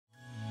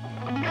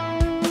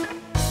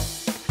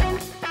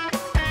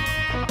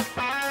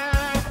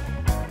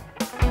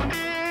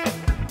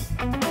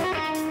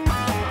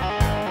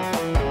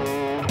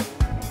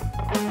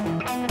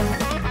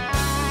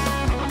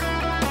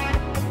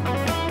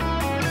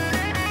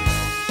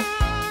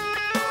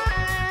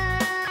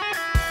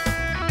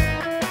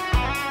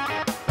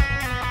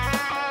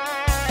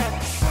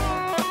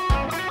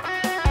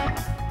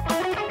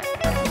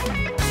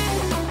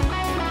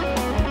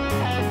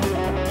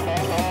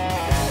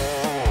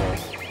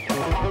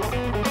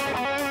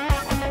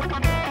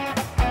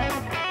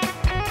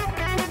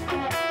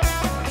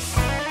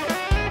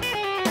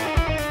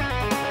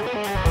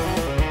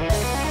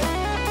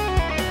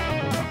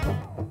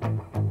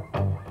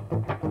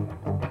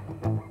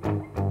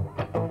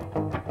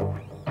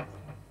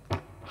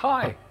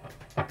Hi!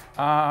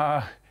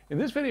 In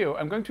this video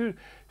I'm going to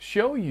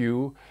show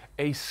you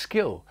a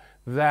skill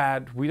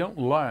that we don't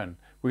learn.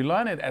 We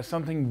learn it as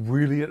something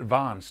really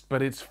advanced,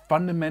 but it's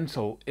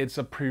fundamental. It's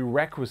a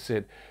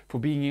prerequisite for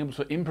being able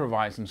to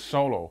improvise and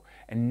solo.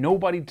 And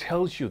nobody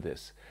tells you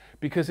this,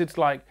 because it's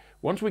like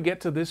once we get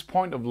to this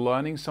point of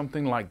learning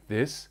something like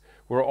this,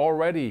 we're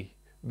already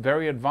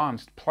very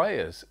advanced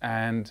players,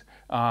 and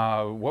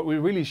what we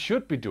really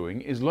should be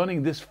doing is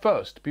learning this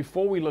first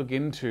before we look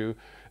into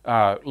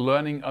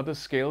learning other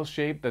scale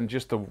shape than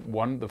just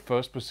the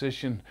first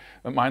position,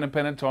 the minor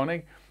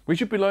pentatonic. We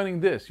should be learning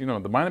this, the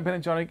minor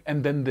pentatonic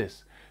and then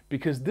this,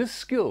 because this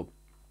skill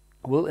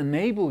will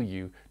enable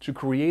you to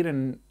create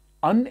an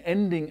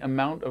unending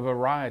amount of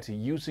variety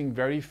using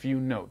very few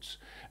notes.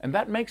 And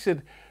that makes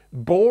it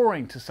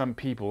boring to some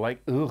people,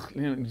 like, ugh,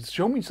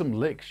 show me some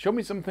licks, show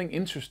me something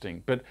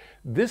interesting. But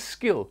this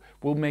skill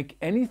will make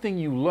anything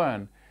you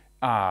learn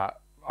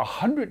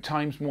 100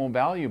 times more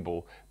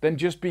valuable than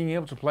just being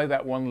able to play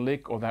that one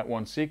lick or that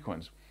one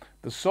sequence.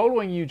 The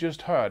soloing you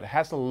just heard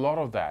has a lot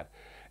of that,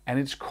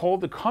 and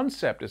the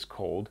concept is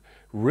called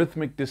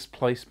rhythmic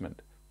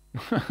displacement.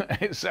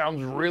 It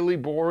sounds really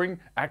boring,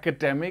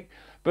 academic,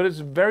 but it's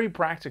very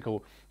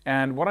practical.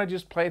 And what I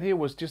just played here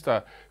was just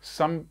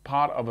some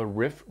part of a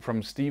riff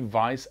from Steve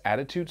Vai's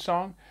Attitude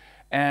song,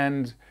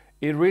 and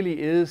it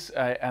really is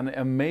an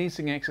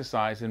amazing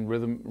exercise in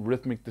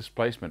rhythmic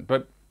displacement.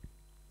 But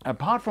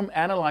apart from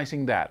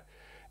analyzing that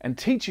and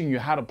teaching you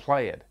how to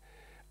play it,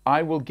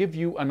 I will give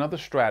you another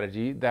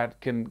strategy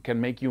that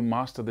can make you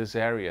master this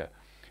area.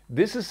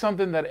 This is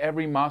something that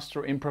every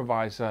master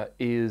improviser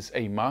is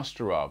a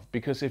master of,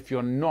 because if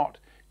you're not,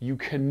 you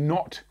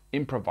cannot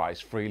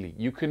improvise freely.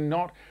 You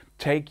cannot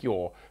take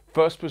your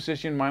first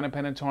position minor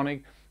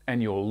pentatonic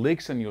and your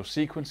licks and your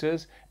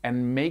sequences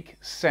and make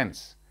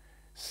sense.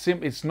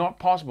 It's not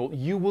possible.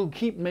 You will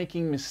keep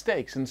making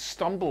mistakes and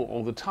stumble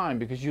all the time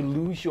because you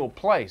lose your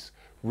place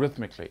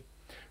rhythmically.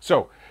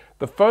 So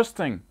the first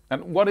thing,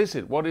 and what is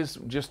it? What is,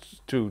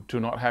 just to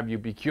not have you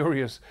be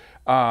curious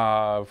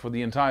for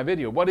the entire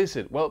video, what is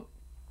it? Well,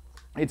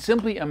 it's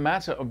simply a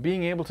matter of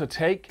being able to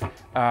take,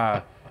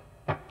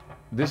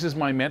 this is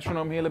my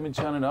metronome here, let me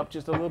turn it up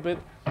just a little bit.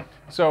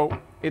 So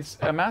it's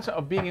a matter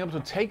of being able to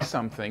take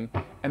something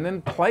and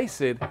then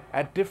place it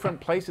at different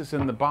places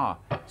in the bar.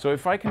 So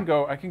if I can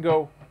go,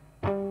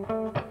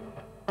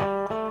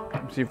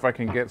 let's see if I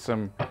can get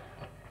some.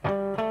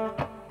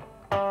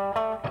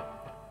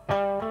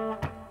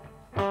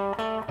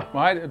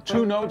 Right,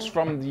 2 notes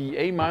from the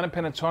A minor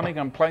pentatonic.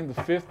 I'm playing the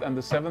 5th and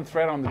the 7th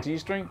fret on the G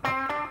string.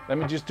 Let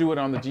me just do it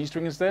on the G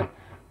string instead.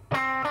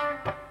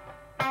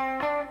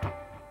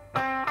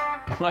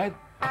 Right?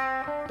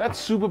 That's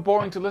super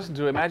boring to listen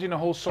to. Imagine a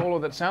whole solo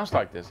that sounds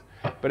like this.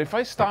 But if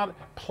I start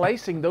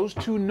placing those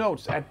 2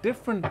 notes at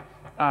different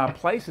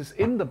places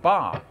in the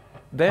bar,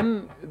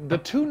 then the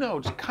 2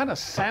 notes kind of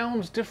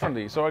sounds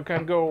differently. So I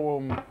can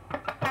go.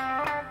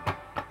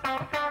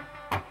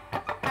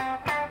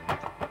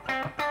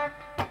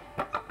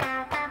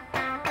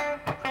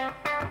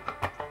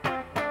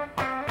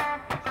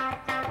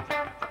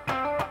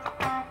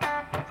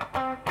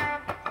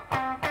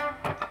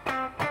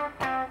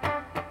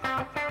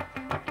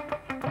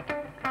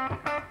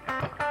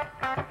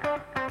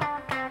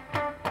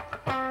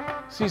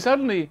 See,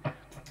 suddenly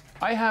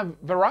I have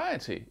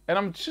variety, and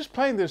I'm just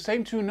playing the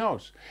same 2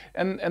 notes.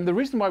 And the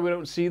reason why we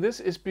don't see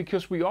this is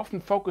because we often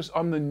focus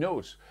on the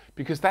notes,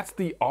 because that's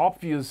the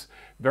obvious,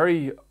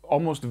 very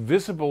almost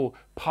visible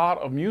part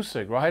of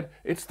music, right?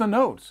 It's the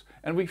notes.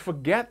 And we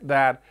forget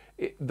that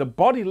the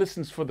body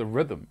listens for the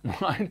rhythm,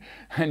 right?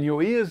 And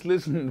your ears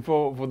listen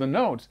for the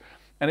notes.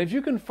 And if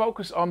you can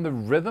focus on the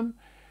rhythm,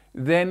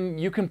 then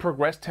you can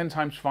progress 10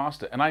 times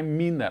faster. And I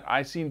mean that.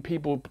 I've seen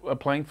people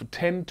playing for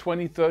 10,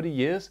 20, 30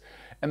 years,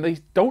 and they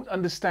don't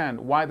understand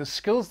why the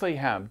skills they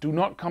have do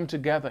not come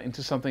together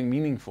into something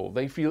meaningful.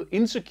 They feel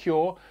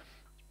insecure,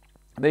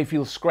 they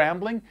feel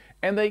scrambling,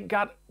 and they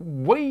got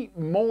way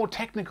more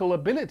technical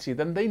ability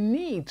than they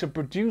need to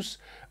produce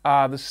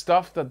the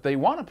stuff that they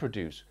want to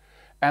produce.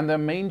 And their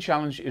main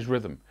challenge is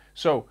rhythm.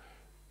 So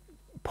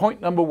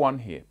point number 1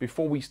 here,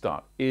 before we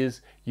start,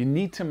 is you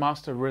need to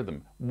master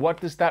rhythm.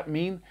 What does that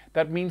mean?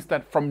 That means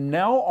that from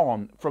now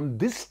on, from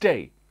this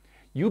day,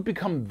 you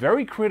become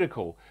very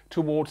critical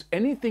towards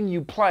anything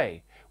you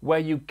play where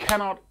you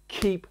cannot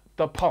keep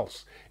the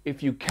pulse.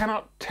 If you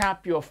cannot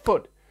tap your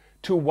foot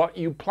to what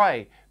you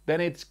play,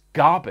 then it's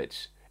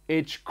garbage.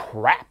 It's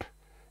crap.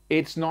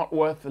 It's not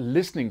worth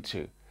listening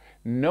to.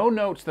 No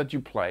notes that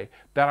you play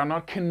that are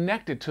not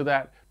connected to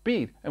that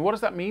beat. And what does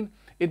that mean?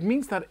 It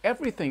means that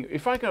everything,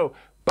 if I go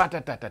right?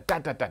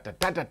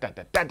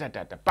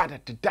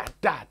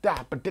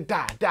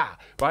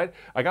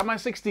 I got my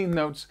 16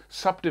 notes,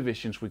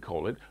 subdivisions we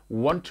call it,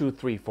 1, 2,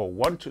 3, 4,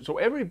 1, 2. So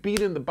every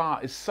beat in the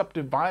bar is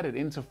subdivided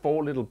into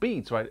 4 little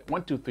beats, right?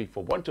 1, 2, 3,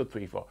 4, 1, 2,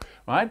 3, 4,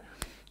 right?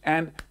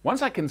 And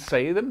once I can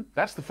say them,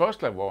 that's the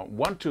first level.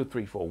 1, 2,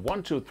 3, 4,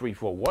 1, 2, 3,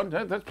 4, 1.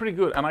 That's pretty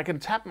good. And I can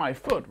tap my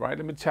foot, right?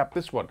 Let me tap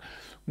this one.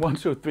 1,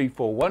 2, 3,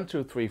 4, 1,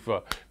 2, 3,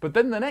 4. But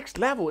then the next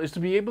level is to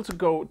be able to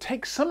go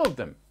take some of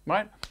them,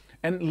 right?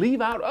 And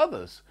leave out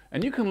others.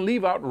 And you can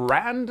leave out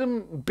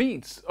random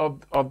beats of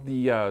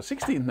the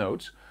 16th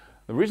notes.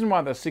 The reason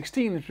why there's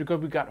 16 is because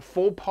we got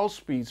 4 pulse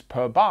beats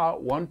per bar.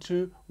 1,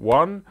 2,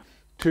 1,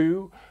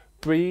 2,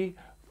 3,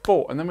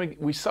 4. And then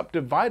we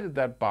subdivided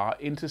that bar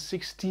into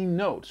 16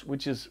 notes,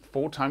 which is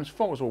 4 times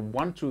 4. So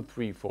 1, 2,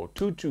 3, 4,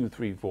 2, 2,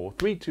 3, 4,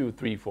 3, 2,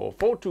 3, 4,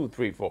 4, 2,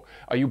 3, 4.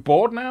 Are you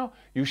bored now?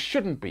 You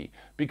shouldn't be,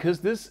 because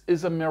this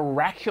is a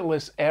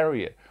miraculous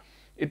area.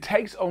 It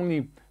takes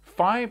only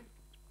 5%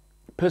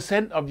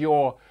 of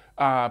your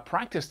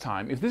practice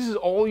time. If this is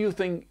all you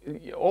think,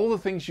 all the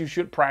things you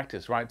should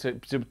practice, right,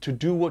 to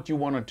do what you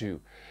want to do,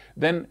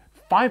 then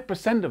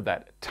 5% of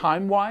that,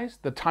 time-wise,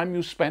 the time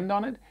you spend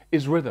on it,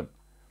 is rhythm.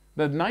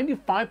 The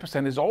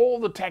 95% is all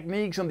the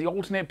techniques and the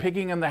alternate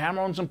picking and the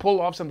hammer-ons and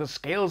pull-offs and the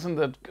scales and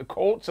the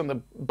chords and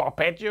the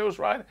arpeggios,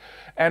 right?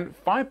 And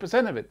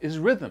 5% of it is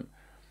rhythm.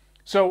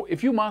 So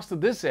if you master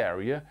this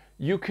area,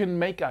 you can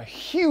make a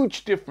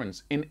huge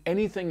difference in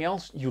anything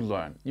else you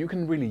learn. You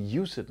can really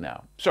use it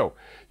now. So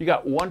you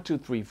got 1, 2,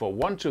 3, 4,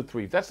 1, 2,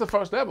 3. That's the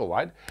first level,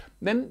 right?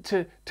 Then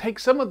to take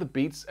some of the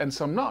beats and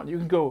some not, you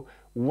can go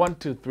 1,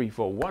 2, 3,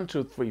 4, 1,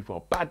 2, 3,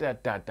 4, ba da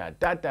da da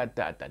da da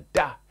da da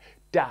da.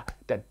 Da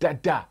da da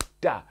da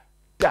da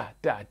da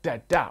da da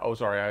da. Oh,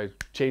 sorry, I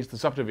changed the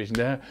subdivision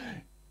there.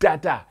 Da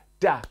da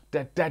da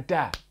da da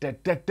da da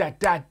da da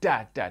da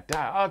da da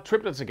da. Oh,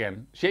 triplets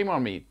again. Shame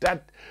on me. Da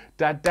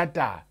da da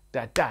da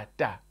da da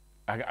da.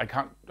 I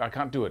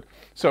can't do it.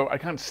 So I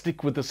can't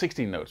stick with the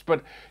 16 notes.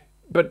 But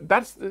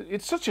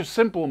it's such a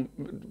simple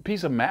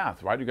piece of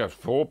math, right? You got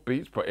 4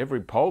 beats per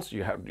every pulse.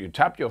 You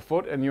tap your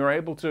foot and you're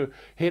able to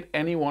hit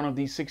any one of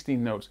these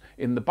 16 notes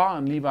in the bar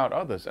and leave out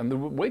others. And the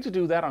way to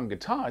do that on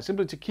guitar is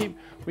simply to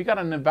we got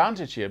an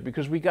advantage here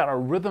because we got a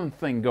rhythm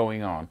thing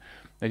going on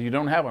that you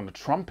don't have on the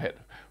trumpet,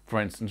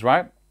 for instance,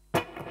 right?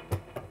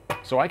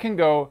 So I can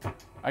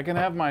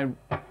have my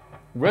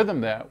rhythm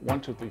there, 1,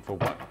 2, 3, 4,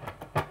 1.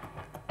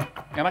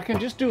 And I can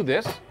just do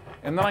this,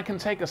 and then I can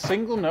take a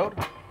single note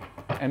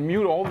and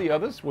mute all the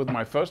others with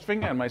my first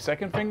finger and my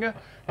second finger,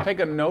 take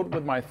a note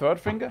with my third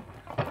finger,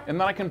 and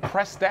then I can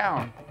press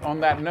down on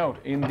that note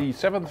in the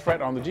 7th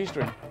fret on the G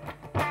string.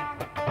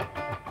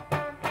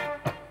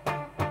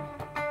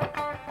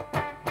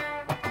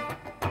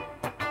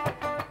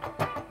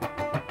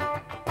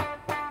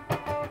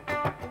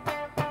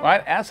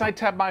 Right, as I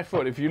tap my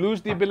foot, if you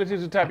lose the ability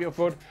to tap your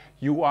foot,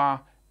 you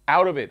are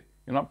out of it.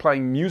 You're not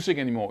playing music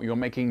anymore, you're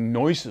making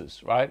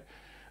noises, right?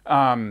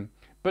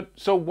 But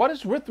so what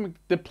is rhythmic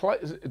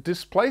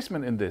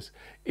displacement in this?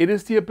 It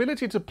is the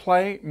ability to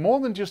play more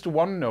than just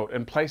one note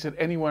and place it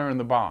anywhere in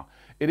the bar.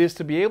 It is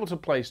to be able to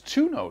place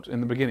 2 notes in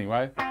the beginning,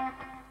 right?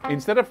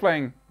 Instead of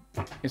playing,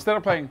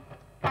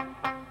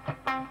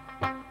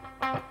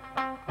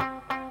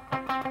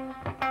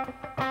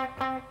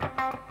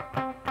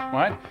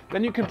 right?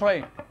 Then you can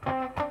play.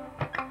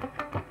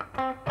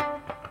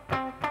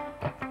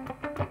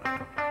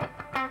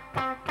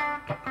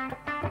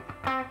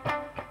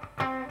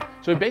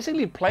 So you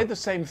basically play the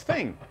same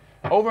thing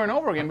over and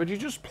over again, but you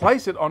just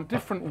place it on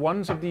different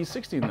ones of these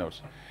 16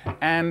 notes.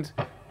 And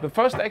the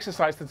first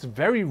exercise that's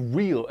very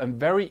real and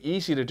very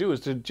easy to do is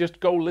to just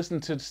go listen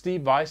to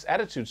Steve Vai's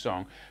Attitude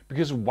song.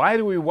 Because why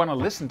do we want to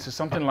listen to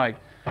something like,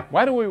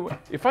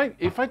 if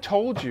I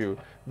told you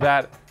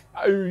that,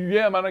 oh,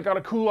 yeah man, I got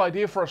a cool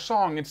idea for a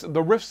song,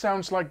 the riff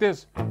sounds like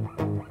this.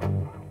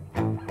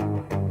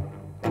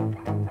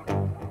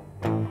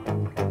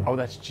 Oh,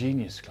 that's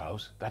genius,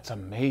 Claus. That's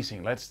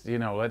amazing. Let's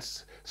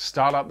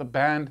start up the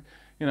band,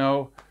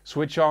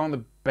 switch on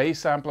the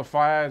bass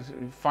amplifier,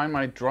 find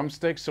my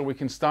drumsticks so we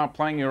can start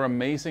playing your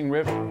amazing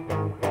riff.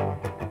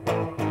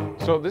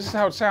 So this is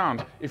how it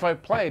sounds. If I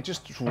play it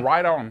just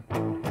right on.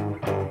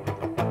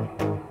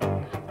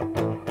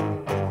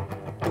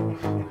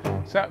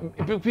 So,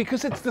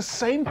 because it's the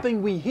same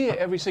thing we hear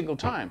every single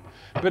time.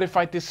 But if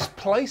I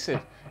displace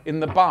it in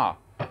the bar,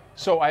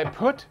 so I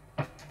put,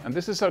 and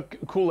this is a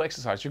cool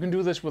exercise. You can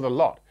do this with a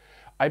lot.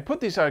 I put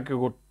this, I could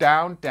go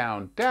down,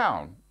 down,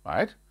 down,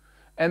 right?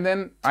 And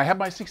then I have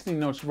my 16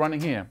 notes running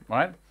here,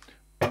 right?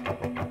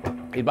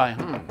 And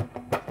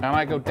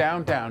I go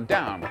down, down,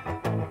 down,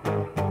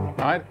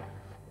 right?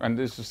 And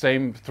it's the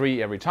same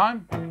 3 every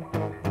time.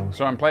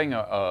 So I'm playing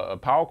a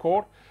power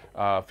chord,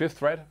 5th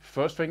fret,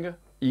 1st finger,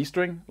 E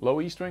string,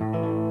 low E string.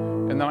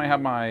 And then I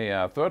have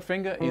my 3rd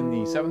finger in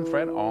the 7th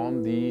fret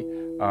on the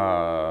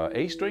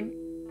A string.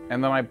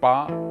 And then I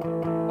bar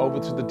over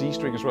to the D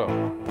string as well.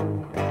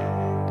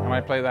 And I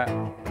play that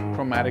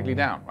chromatically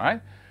down,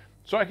 right?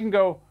 So I can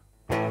go,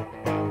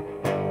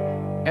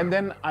 and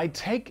then I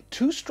take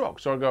 2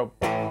 strokes. So I go,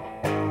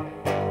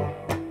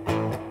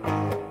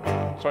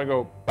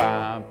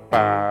 ba,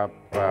 ba,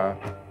 ba.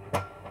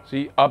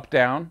 See, up,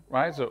 down,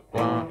 right? So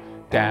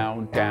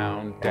down,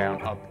 down,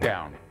 down, up,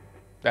 down.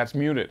 That's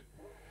muted.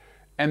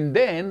 And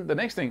then the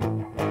next thing,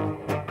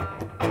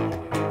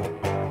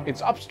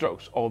 it's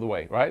upstrokes all the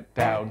way, right?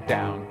 Down,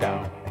 down,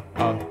 down,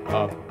 up,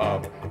 up,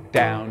 up,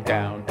 down,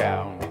 down,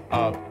 down,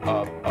 up,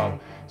 up,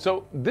 up.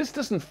 So this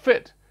doesn't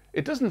fit.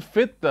 It doesn't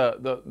fit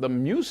the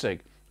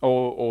music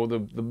or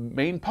the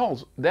main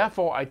pulse.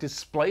 Therefore, I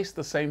displace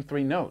the same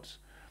three notes.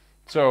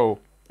 So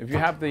if you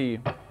have the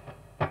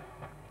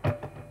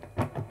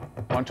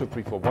 1, 2,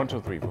 3, 4, 1,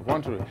 2, 3, 4,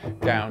 1, 2,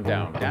 down,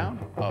 down, down,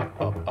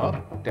 up, up,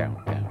 up,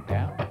 down, down,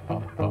 down,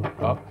 up,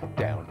 up, up,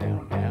 down,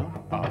 down,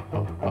 down, up,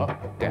 up,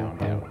 up, down,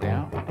 down,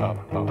 down,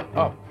 up, up,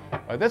 up.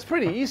 That's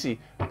pretty easy,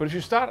 but if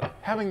you start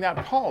having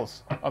that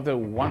pulse of the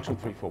 1, 2,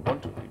 3, 4, 1,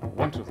 2, 3, 4,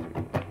 1, 2, 3,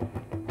 4,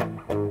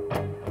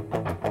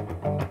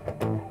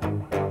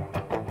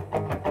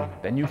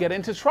 then you get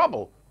into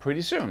trouble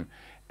pretty soon.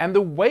 And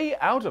the way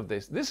out of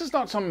this is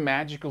not some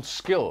magical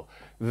skill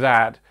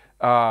that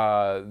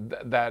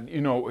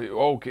you know,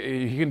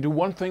 okay, he can do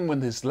one thing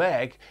with his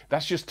leg,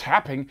 that's just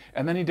tapping,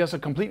 and then he does a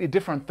completely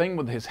different thing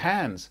with his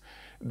hands.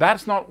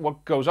 That's not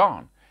what goes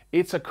on.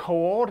 It's a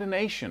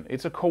coordination.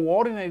 It's a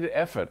coordinated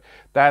effort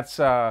that's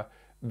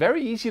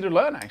very easy to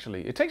learn,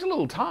 actually. It takes a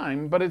little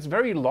time, but it's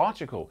very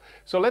logical.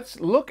 So let's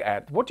look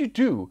at what you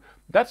do.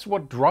 That's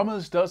what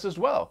drummers does as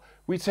well.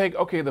 We take,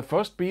 okay, the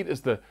first beat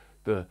is the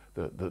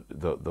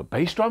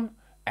bass drum,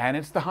 and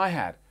it's the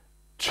hi-hat.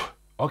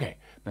 Okay,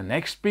 the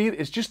next beat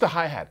is just the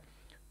hi-hat.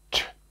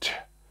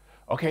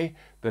 Okay,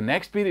 the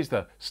next beat is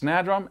the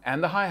snare drum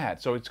and the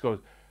hi-hat. So it goes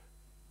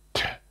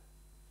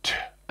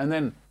and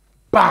then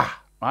ba,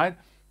 right?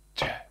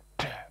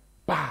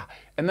 Ba.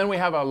 And then we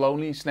have our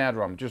lonely snare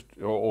drum, just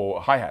or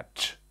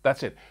hi-hat.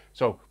 That's it.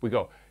 So we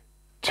go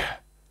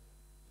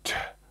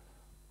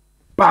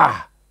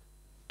ba,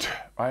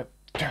 right?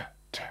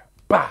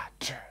 Ba,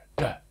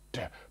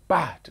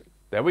 ba.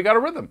 There we got a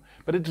rhythm.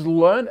 But it's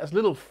learned as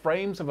little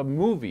frames of a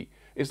movie.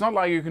 It's not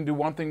like you can do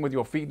one thing with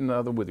your feet and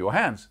another with your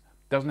hands.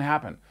 Doesn't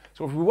happen.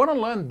 So if we want to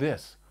learn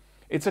this,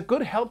 it's a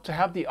good help to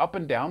have the up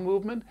and down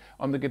movement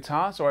on the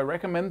guitar. So I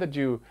recommend that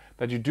you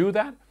do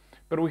that.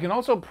 But we can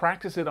also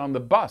practice it on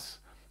the bass.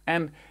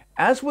 And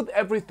as with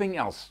everything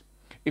else,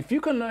 if you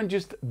can learn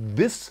just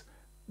this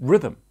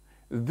rhythm,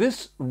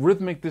 this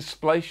rhythmic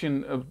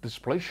displacement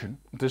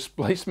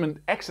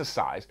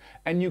exercise,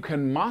 and you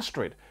can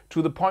master it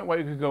to the point where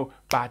you can go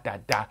ba da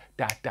da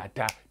da da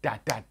da da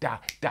da da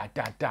da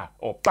da da,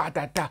 or ba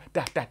da da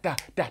da da da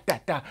da da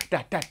da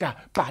da da da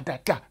ba da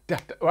da da,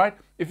 right?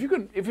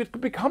 If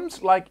it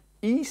becomes like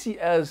easy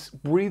as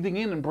breathing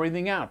in and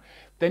breathing out,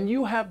 then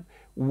you have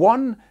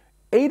won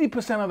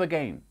 80% of the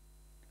game.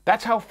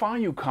 That's how far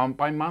you come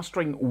by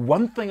mastering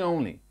one thing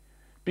only,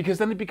 because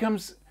then it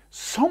becomes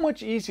so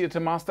much easier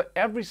to master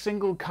every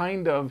single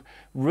kind of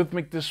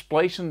rhythmic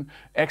displacement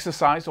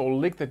exercise or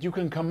lick that you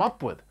can come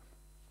up with.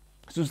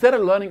 So instead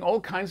of learning all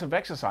kinds of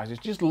exercises,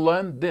 just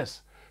learn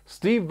this,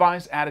 Steve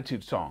Vai's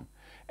Attitude Song.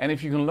 And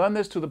if you can learn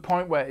this to the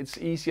point where it's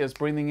easy as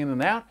breathing in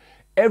and out,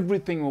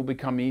 everything will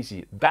become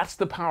easy. That's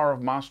the power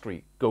of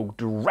mastery. Go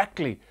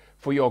directly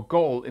for your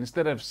goal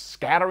instead of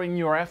scattering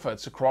your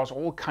efforts across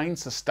all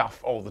kinds of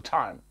stuff all the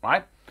time,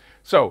 right?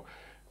 So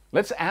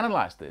let's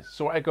analyze this.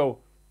 So I go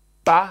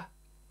ba,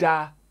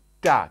 da,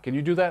 da. Can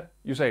you do that?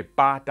 You say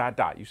ba, da,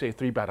 da. You say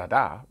 3 ba, da,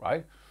 da,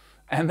 right?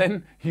 And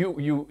then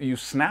you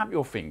snap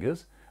your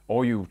fingers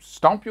or you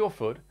stomp your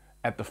foot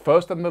at the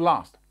first and the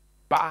last.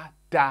 Ba,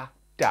 da,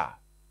 da,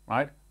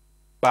 right?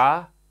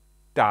 Ba,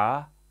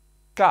 da,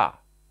 da,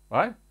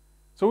 right?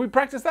 So we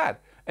practice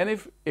that. And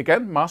if,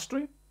 again,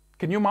 mastery,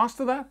 can you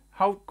master that?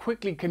 How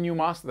quickly can you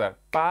master that?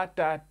 Ba,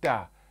 da,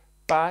 da,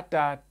 ba,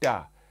 da,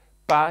 da,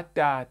 ba,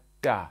 da,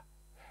 da,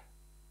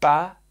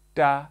 ba,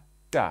 da,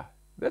 da.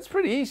 That's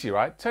pretty easy,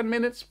 right? 10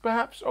 minutes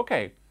perhaps?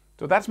 Okay,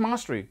 so that's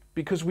mastery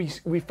because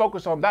we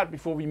focus on that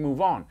before we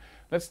move on.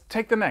 Let's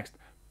take the next.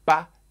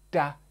 Ba,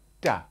 da,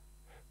 da,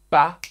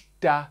 ba,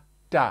 da,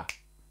 da.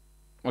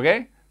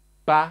 Okay?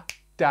 Ba,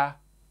 da,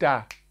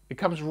 da. It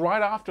comes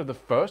right after the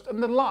first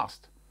and the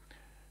last.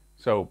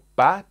 So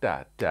ba,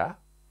 da, da,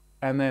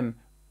 and then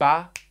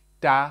ba,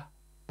 da,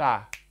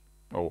 ba.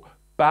 Or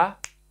ba,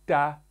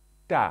 da,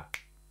 da.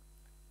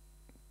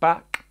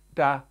 Ba,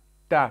 da,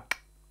 da.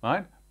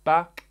 Right?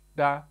 Ba,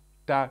 da,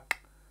 da,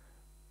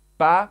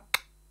 ba,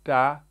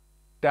 da,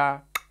 da,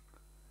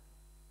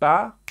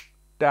 ba,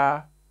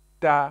 da,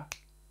 da,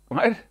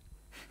 right?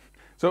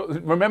 So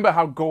remember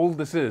how gold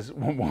this is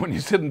when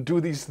you sit and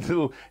do these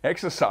little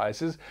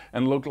exercises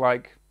and look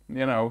like,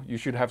 you know, you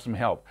should have some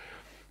help.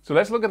 So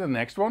let's look at the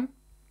next one.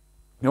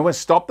 You always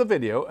stop the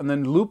video and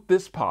then loop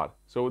this part.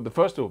 So the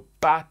first two,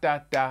 ba, da,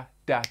 da,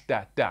 da,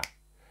 da, da,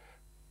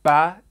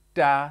 ba,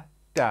 da,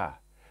 da,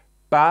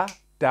 ba,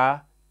 da,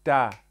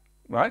 da,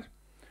 right?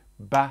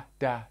 Ba,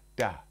 da,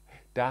 da,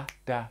 da,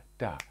 da,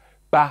 da,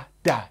 ba,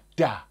 da,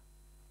 da.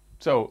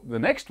 So the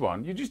next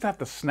one, you just have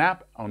to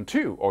snap on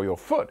 2 or your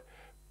foot.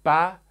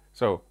 Ba,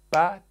 so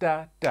ba,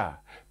 da, da,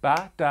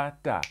 ba, da,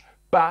 da,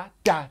 ba,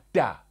 da,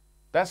 da.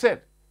 That's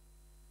it.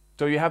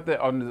 So you have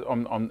the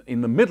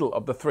in the middle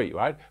of the 3,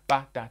 right?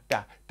 Ba, da,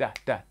 da, da,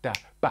 da, da,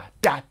 ba,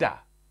 da, da,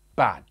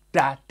 ba,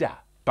 da, da,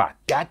 ba,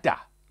 da, da,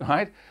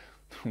 right?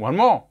 One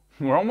more.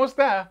 We're almost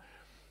there.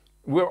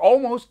 we're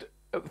almost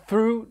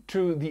through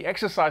to the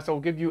exercise that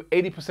will give you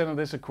 80% of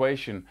this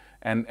equation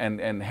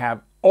and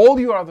have all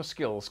your other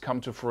skills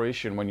come to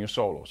fruition when you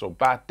solo. So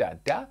ba da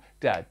da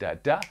da da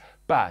da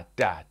ba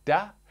da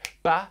da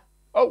ba.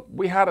 Oh,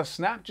 we had a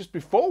snap just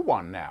before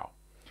one now.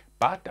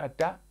 Ba da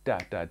da da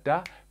da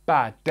da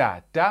ba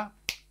da da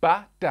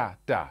ba da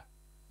da.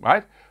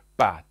 Right?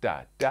 Ba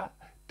da da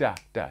da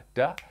da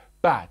da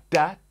ba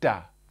da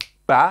da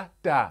ba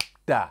da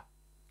da.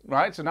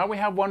 Right? So now we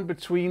have one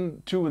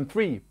between 2 and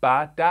 3.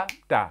 Ba da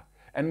da.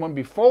 And one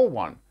before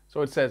 1.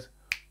 So it says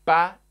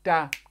ba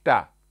da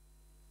da.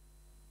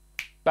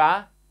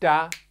 Ba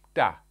da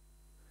da.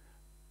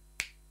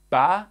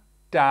 Ba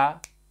da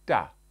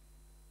da.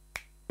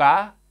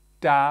 Ba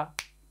da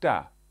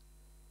da.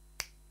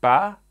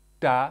 Ba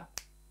da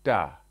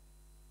da.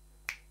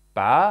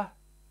 Ba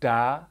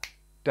da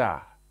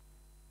da.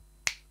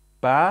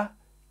 Ba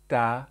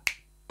da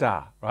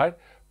da. Right?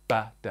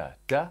 Ba da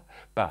da.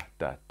 Ba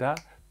da da.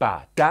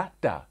 Ba da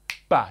da.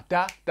 Ba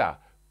da da.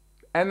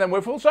 And then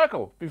we're full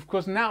circle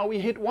because now we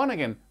hit 1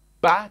 again.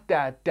 Ba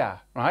da da.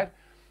 Right?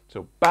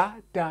 So ba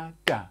da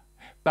da.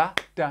 Ba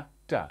da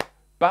da.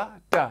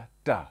 Ba da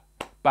da.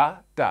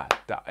 Ba da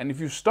da. And if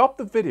you stop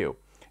the video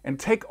and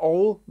take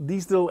all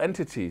these little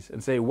entities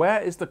and say,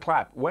 where is the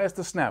clap? Where's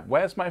the snap?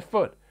 Where's my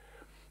foot?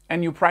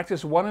 And you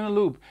practice one in a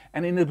loop.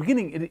 And in the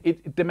beginning,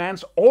 it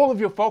demands all of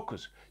your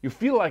focus. You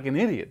feel like an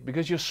idiot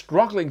because you're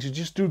struggling to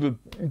just do the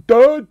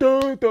da,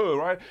 da, da,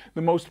 right?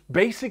 The most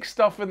basic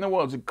stuff in the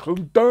world.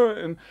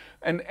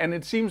 And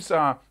it seems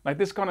like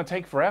this is going to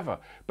take forever.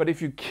 But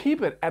if you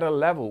keep it at a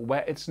level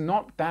where it's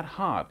not that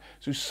hard,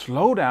 so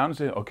slow down and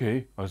say,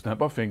 okay, I'll snap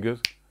my fingers.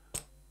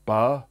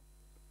 Ba,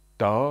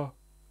 da,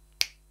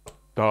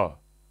 da.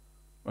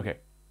 Okay.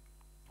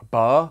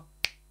 Ba,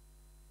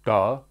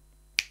 da,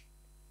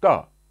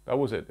 da. That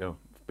was it.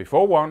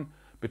 Before 1,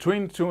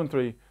 between 2 and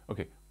 3.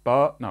 Okay.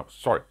 Ba, no,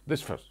 sorry,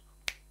 this first.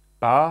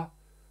 Ba,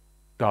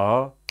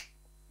 da,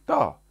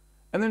 da.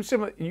 And then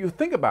simply, you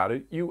think about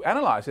it, you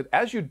analyze it.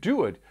 As you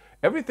do it,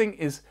 everything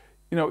is,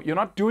 you're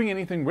not doing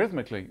anything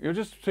rhythmically. You're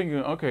just thinking,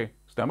 okay,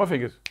 snap my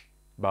fingers.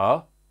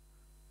 Ba.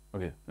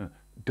 Okay.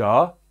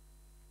 Da.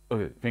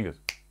 Okay, fingers.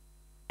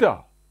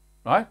 Da.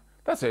 Right?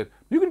 That's it.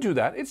 You can do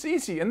that. It's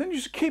easy. And then you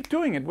just keep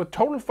doing it with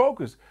total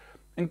focus.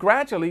 And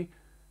gradually,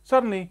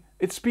 suddenly,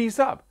 it speeds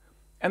up.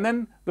 And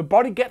then the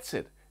body gets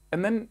it.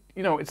 And then,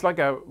 it's like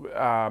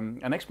an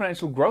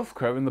exponential growth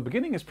curve. In the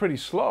beginning, it's pretty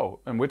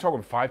slow. And we're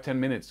talking 5-10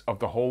 minutes of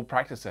the whole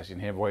practice session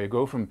here, where you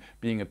go from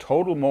being a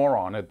total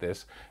moron at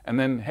this, and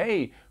then,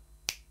 hey,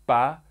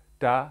 ba,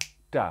 da,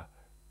 da,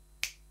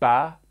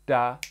 ba,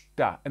 da,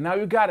 da. And now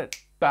you got it.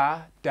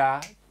 Ba,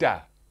 da, da,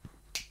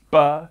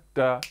 ba,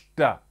 da,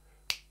 da,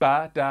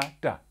 ba, da,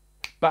 da,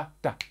 ba,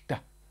 da, da,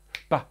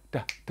 ba,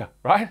 da, da,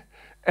 right?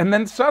 And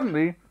then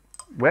suddenly,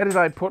 where did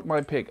I put my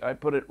pick? I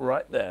put it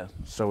right there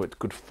so it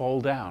could fall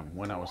down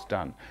when I was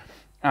done.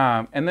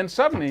 And then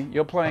suddenly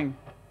you're playing.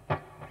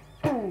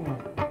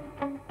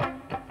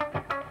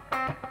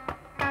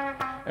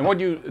 And what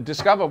you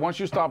discover once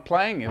you start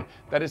playing it,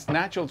 that it's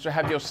natural to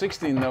have your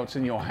 16 notes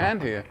in your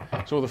hand here.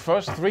 So the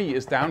first 3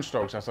 is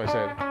downstrokes, as I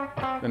said.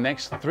 The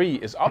next 3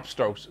 is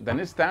upstrokes, then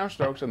it's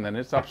downstrokes, and then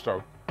it's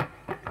upstroke.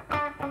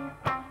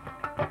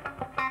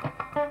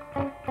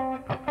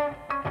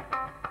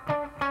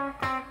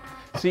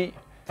 See,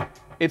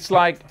 it's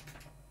like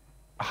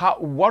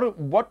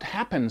what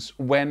happens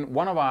when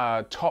one of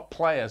our top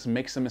players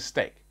makes a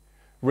mistake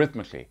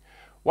rhythmically?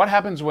 What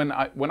happens when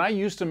I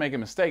used to make a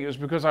mistake? It was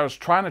because I was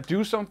trying to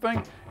do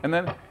something and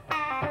then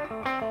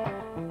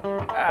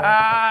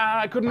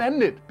I couldn't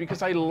end it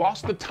because I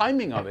lost the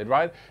timing of it,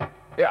 right?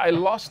 I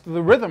lost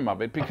the rhythm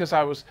of it because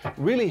I was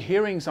really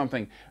hearing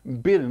something,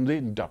 but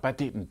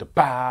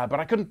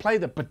I couldn't play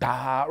the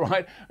ba-da,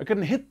 right? I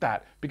couldn't hit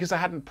that because I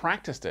hadn't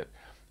practiced it.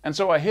 And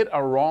so I hit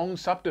a wrong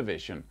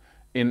subdivision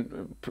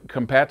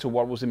compared to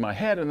what was in my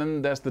head, and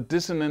then there's the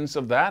dissonance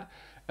of that,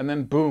 and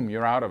then boom,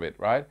 you're out of it,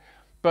 right?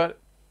 But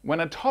when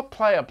a top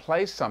player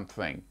plays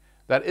something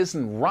that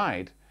isn't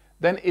right,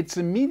 then it's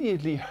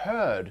immediately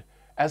heard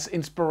as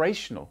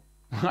inspirational,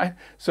 right?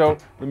 So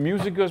the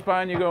music goes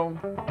by and you go,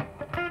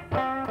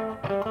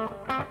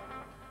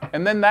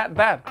 and then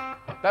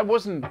that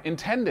wasn't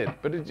intended,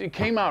 but it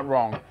came out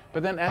wrong.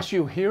 But then as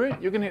you hear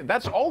it, you can hear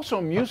that's also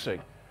music.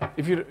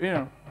 If you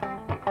know.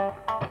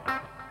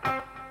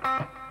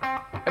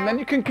 And then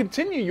you can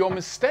continue your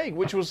mistake,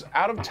 which was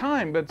out of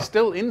time, but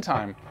still in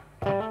time.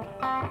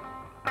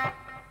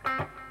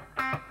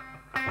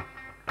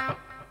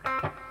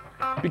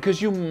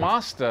 Because you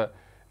master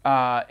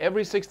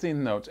every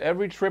 16 notes,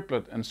 every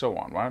triplet, and so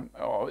on, right?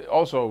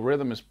 Also,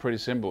 rhythm is pretty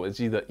simple. It's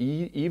either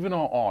even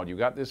or odd. You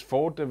got this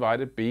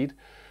 4-divided beat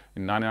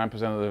in 99%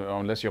 of the,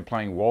 unless you're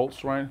playing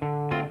waltz, right?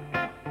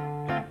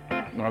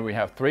 Well, we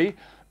have 3,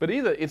 but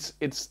either it's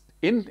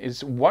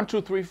 1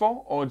 2 3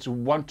 4 or it's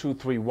 1 2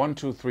 3 1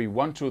 2 3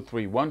 1 2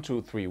 3 1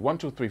 2 3 1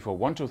 2 3 4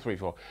 1 2 3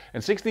 4.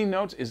 And 16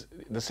 notes is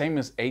the same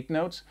as 8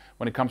 notes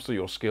when it comes to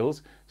your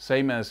skills,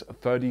 same as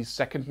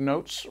 30-second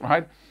notes,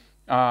 right?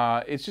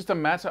 It's just a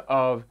matter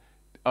of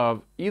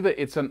of either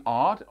it's an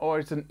odd or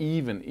it's an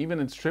even. Even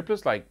in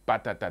triplets like ba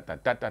da da da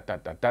da da da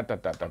da da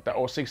da da da,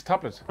 or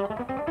sextuplets,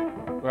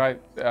 right?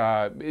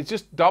 It's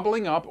just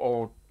doubling up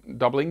or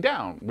doubling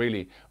down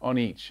really on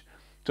each.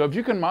 So if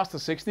you can master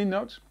 16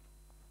 notes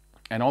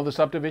and all the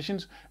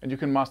subdivisions, and you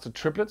can master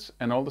triplets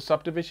and all the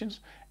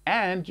subdivisions,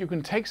 and you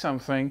can take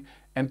something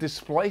and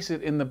displace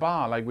it in the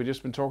bar like we've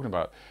just been talking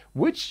about,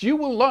 which you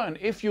will learn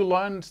if you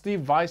learn Steve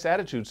Vai's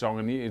Attitude song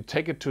and you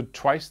take it to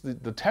twice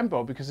the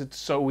tempo, because it's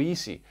so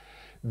easy.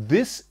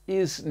 This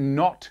is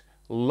not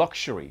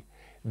luxury.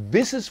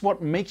 This is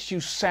what makes you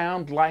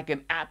sound like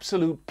an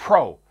absolute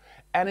pro,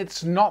 and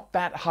it's not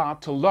that hard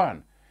to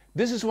learn.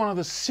 This is one of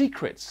the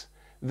secrets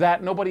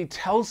that nobody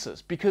tells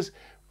us, because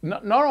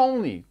not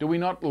only do we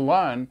not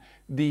learn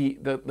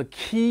the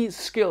key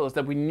skills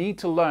that we need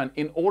to learn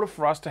in order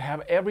for us to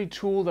have every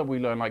tool that we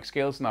learn, like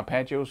scales and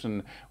arpeggios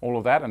and all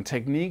of that, and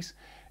techniques,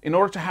 in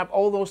order to have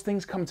all those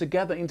things come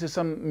together into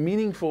some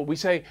meaningful, we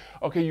say,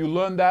 okay, you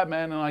learn that,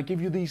 man, and I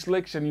give you these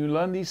licks and you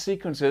learn these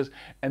sequences,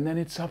 and then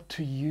it's up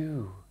to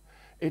you.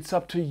 It's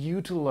up to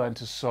you to learn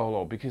to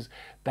solo, because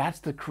that's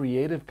the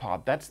creative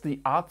part. That's the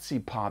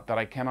artsy part that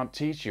I cannot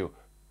teach you.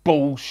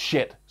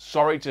 Bullshit.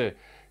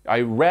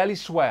 I rarely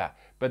swear,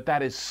 but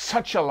that is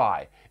such a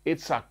lie.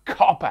 It's a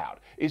cop-out.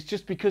 It's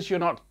just because you're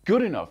not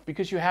good enough,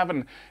 because you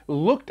haven't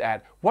looked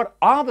at what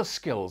are the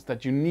skills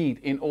that you need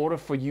in order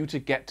for you to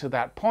get to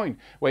that point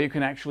where you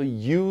can actually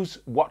use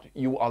what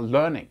you are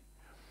learning.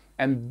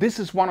 And this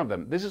is one of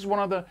them. This is one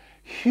of the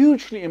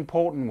hugely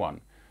important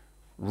one.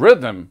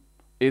 Rhythm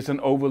is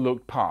an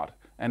overlooked part.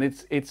 And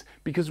it's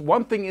because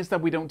one thing is that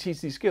we don't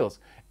teach these skills.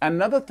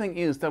 Another thing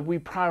is that we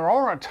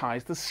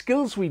prioritize the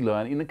skills we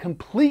learn in a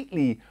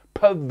completely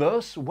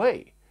perverse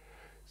way.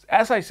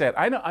 As I said,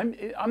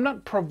 I'm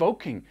not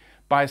provoking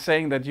by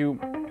saying that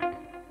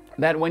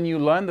when you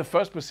learn the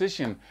first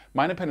position,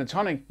 minor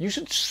pentatonic, you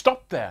should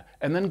stop there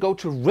and then go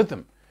to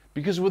rhythm.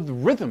 Because with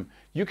rhythm,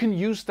 you can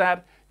use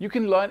that, you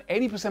can learn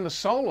 80% of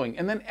soloing,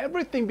 and then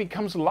everything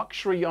becomes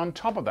luxury on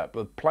top of that.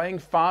 But playing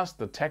fast,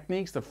 the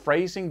techniques, the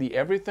phrasing, the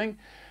everything.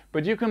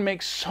 But you can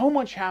make so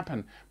much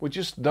happen with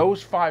just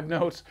those 5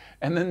 notes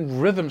and then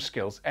rhythm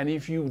skills. And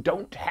if you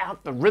don't have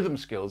the rhythm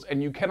skills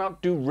and you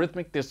cannot do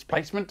rhythmic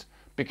displacement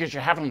because you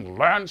haven't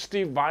learned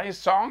Steve Vai's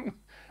song,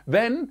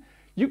 then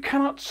you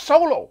cannot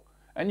solo.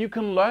 And you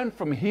can learn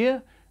from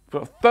here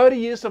for 30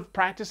 years of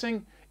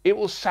practicing. It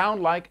will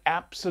sound like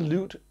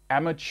absolute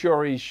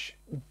amateurish,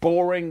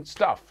 boring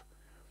stuff.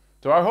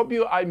 So I hope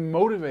I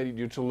motivated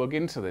you to look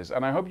into this.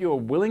 And I hope you are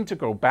willing to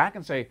go back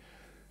and say,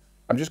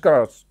 I'm just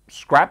going to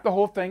scrap the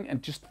whole thing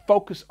and just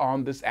focus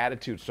on this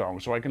Attitude song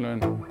so I can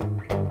learn.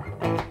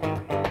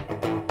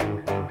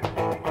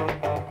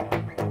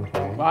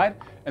 Right?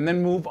 And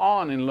then move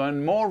on and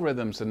learn more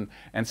rhythms and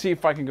see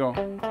if I can go.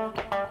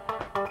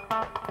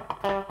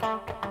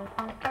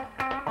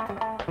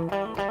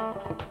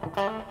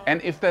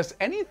 And if there's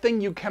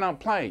anything you cannot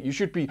play, you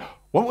should be,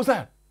 what was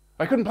that?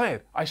 I couldn't play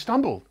it. I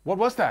stumbled. What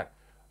was that?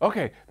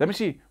 Okay, let me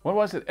see. What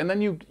was it? And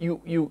then you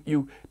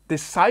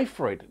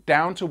decipher it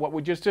down to what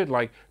we just did,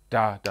 like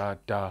da da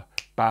da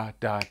ba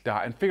da da,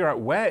 and figure out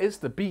where is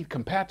the beat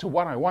compared to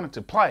what I wanted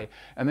to play.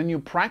 And then you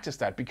practice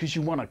that because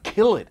you want to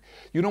kill it.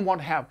 You don't want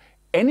to have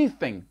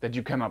anything that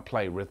you cannot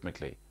play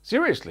rhythmically.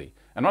 Seriously.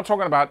 I'm not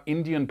talking about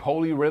Indian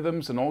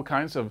polyrhythms and all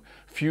kinds of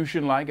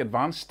fusion-like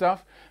advanced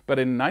stuff, but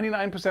in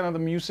 99% of the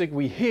music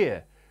we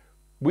hear,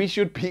 we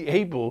should be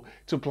able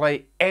to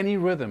play any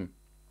rhythm.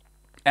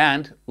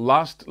 And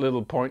last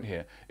little point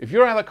here, if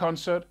you're at a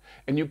concert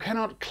and you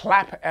cannot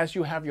clap as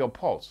you have your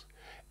pulse,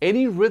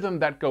 any rhythm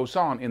that goes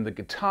on in the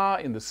guitar,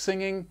 in the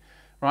singing,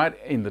 right,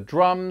 in the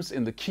drums,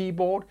 in the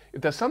keyboard, if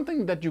there's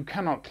something that you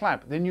cannot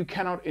clap, then you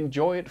cannot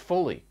enjoy it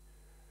fully.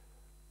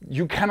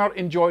 You cannot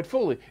enjoy it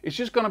fully. It's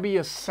just going to be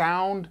a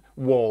sound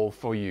wall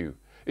for you.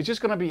 It's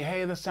just going to be,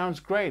 hey, that sounds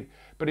great.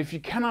 But if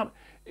you cannot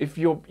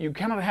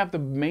have the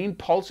main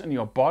pulse in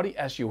your body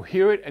as you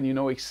hear it, and you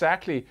know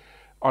exactly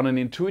on an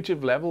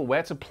intuitive level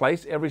where to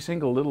place every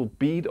single little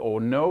beat or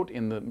note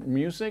in the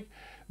music,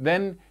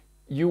 then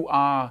you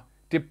are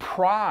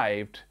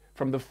deprived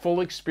from the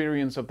full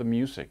experience of the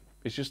music.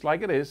 It's just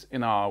like it is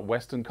in our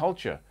Western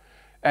culture.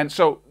 And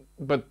so,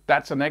 but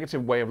that's a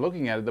negative way of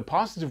looking at it. The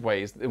positive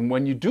way is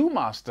when you do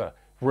master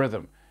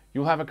rhythm,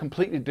 you'll have a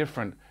completely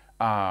different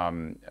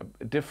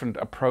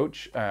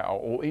approach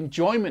or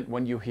enjoyment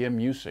when you hear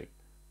music.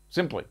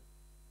 Simply,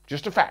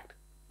 just a fact.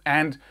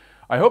 And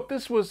I hope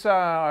this was,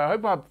 I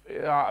hope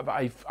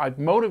I've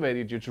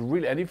motivated you to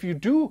really, and if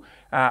you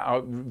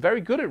are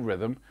very good at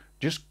rhythm,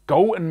 just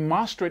go and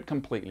master it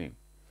completely.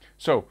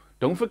 So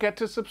don't forget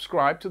to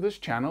subscribe to this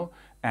channel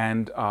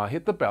and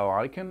hit the bell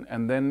icon,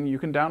 and then you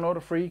can download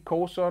a free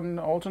course on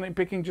alternate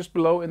picking just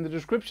below in the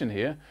description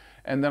here.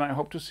 And then I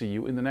hope to see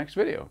you in the next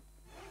video.